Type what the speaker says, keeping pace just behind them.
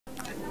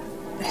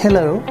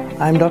Hello,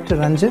 I'm Dr.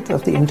 Ranjit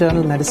of the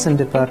Internal Medicine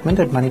Department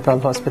at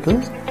Manipal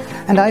Hospitals,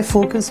 and I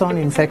focus on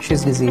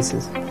infectious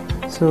diseases.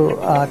 So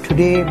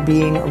today,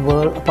 being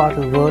a part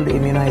of World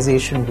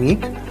Immunization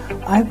Week,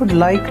 I would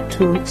like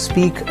to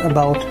speak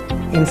about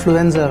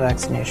influenza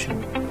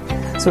vaccination.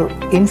 So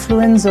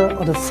influenza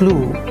or the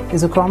flu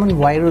is a common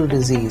viral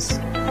disease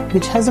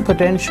which has a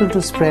potential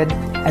to spread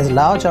as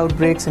large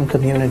outbreaks in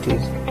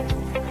communities.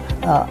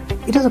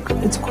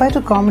 It's quite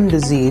a common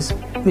disease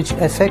which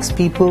affects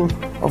people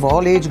of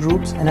all age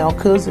groups and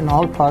occurs in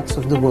all parts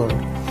of the world.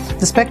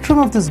 The spectrum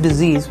of this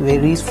disease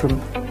varies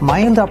from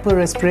mild upper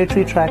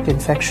respiratory tract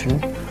infection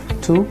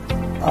to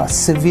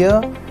severe,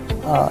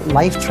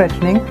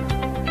 life-threatening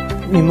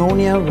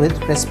pneumonia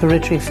with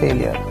respiratory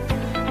failure.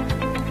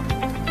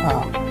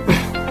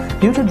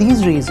 Due to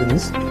these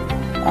reasons,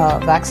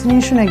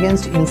 vaccination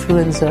against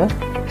influenza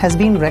has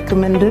been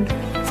recommended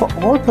for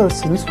all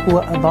persons who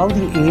are above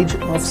the age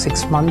of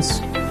 6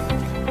 months.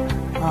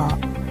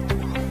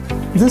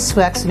 This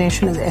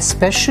vaccination is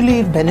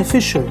especially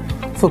beneficial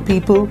for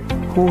people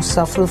who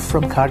suffer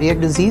from cardiac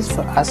disease,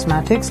 for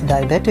asthmatics,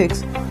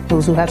 diabetics,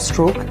 those who have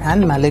stroke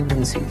and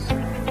malignancies.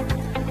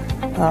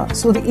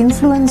 So the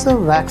influenza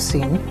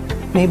vaccine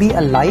may be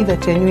a live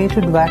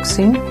attenuated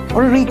vaccine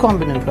or a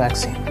recombinant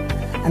vaccine.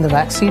 And the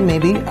vaccine may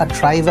be a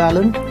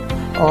trivalent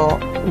or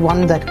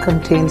one that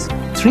contains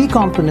 3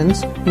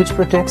 components which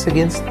protects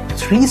against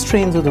 3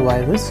 strains of the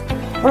virus,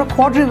 or a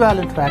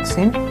quadrivalent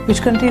vaccine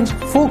which contains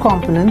 4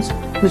 components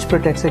which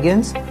protects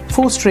against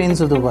 4 strains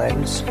of the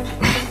virus.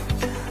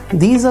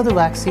 These are the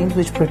vaccines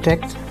which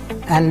protect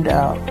and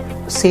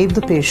save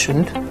the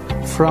patient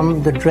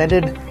from the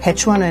dreaded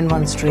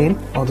H1N1 strain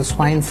or the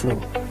swine flu.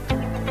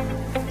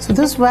 So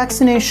this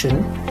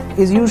vaccination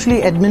is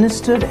usually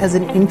administered as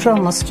an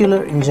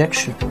intramuscular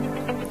injection.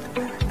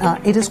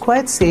 It is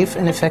quite safe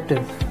and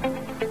effective.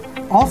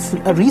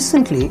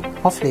 Recently,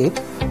 of late,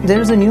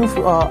 there is a new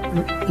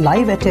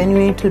live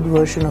attenuated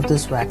version of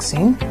this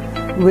vaccine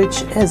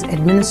which is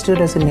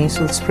administered as a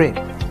nasal spray.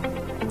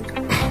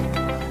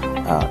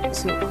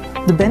 So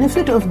the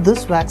benefit of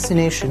this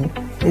vaccination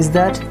is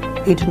that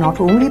it not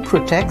only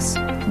protects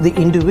the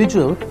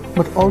individual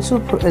but also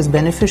is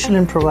beneficial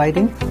in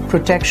providing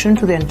protection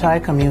to the entire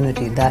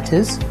community, that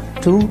is,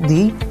 to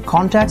the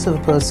contacts of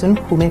a person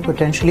who may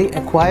potentially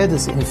acquire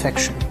this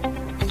infection.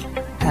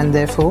 And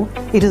therefore,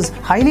 it is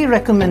highly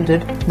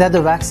recommended that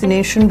the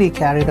vaccination be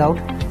carried out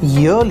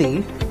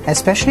yearly,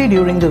 especially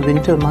during the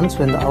winter months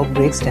when the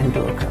outbreaks tend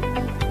to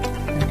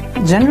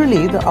occur.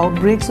 Generally, the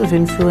outbreaks of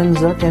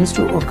influenza tends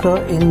to occur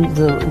in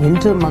the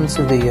winter months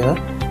of the year,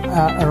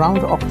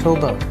 around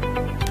October.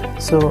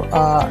 So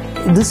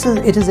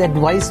it is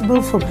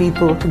advisable for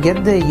people to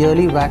get their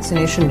yearly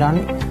vaccination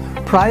done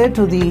prior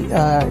to the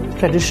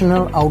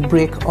traditional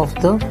outbreak of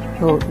the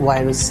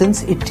virus,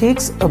 since it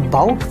takes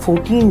about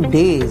 14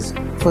 days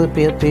for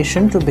the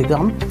patient to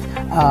become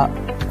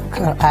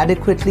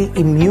adequately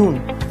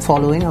immune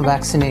following a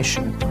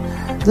vaccination.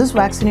 This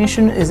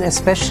vaccination is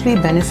especially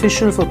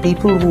beneficial for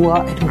people who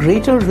are at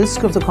greater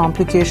risk of the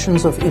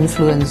complications of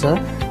influenza,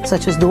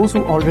 such as those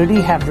who already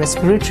have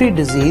respiratory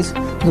disease,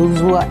 those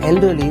who are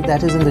elderly,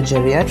 that is in the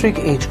geriatric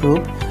age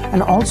group,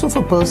 and also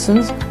for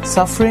persons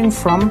suffering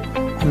from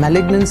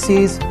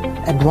malignancies,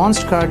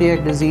 advanced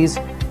cardiac disease,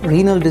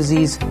 renal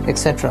disease,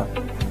 etc.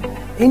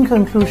 In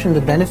conclusion,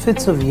 the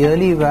benefits of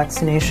yearly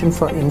vaccination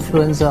for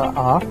influenza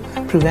are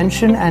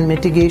prevention and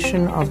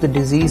mitigation of the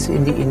disease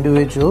in the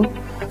individual,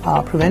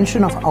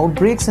 prevention of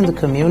outbreaks in the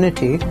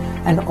community,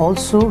 and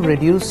also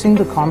reducing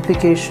the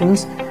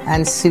complications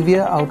and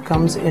severe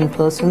outcomes in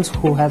persons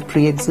who have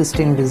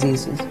pre-existing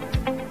diseases.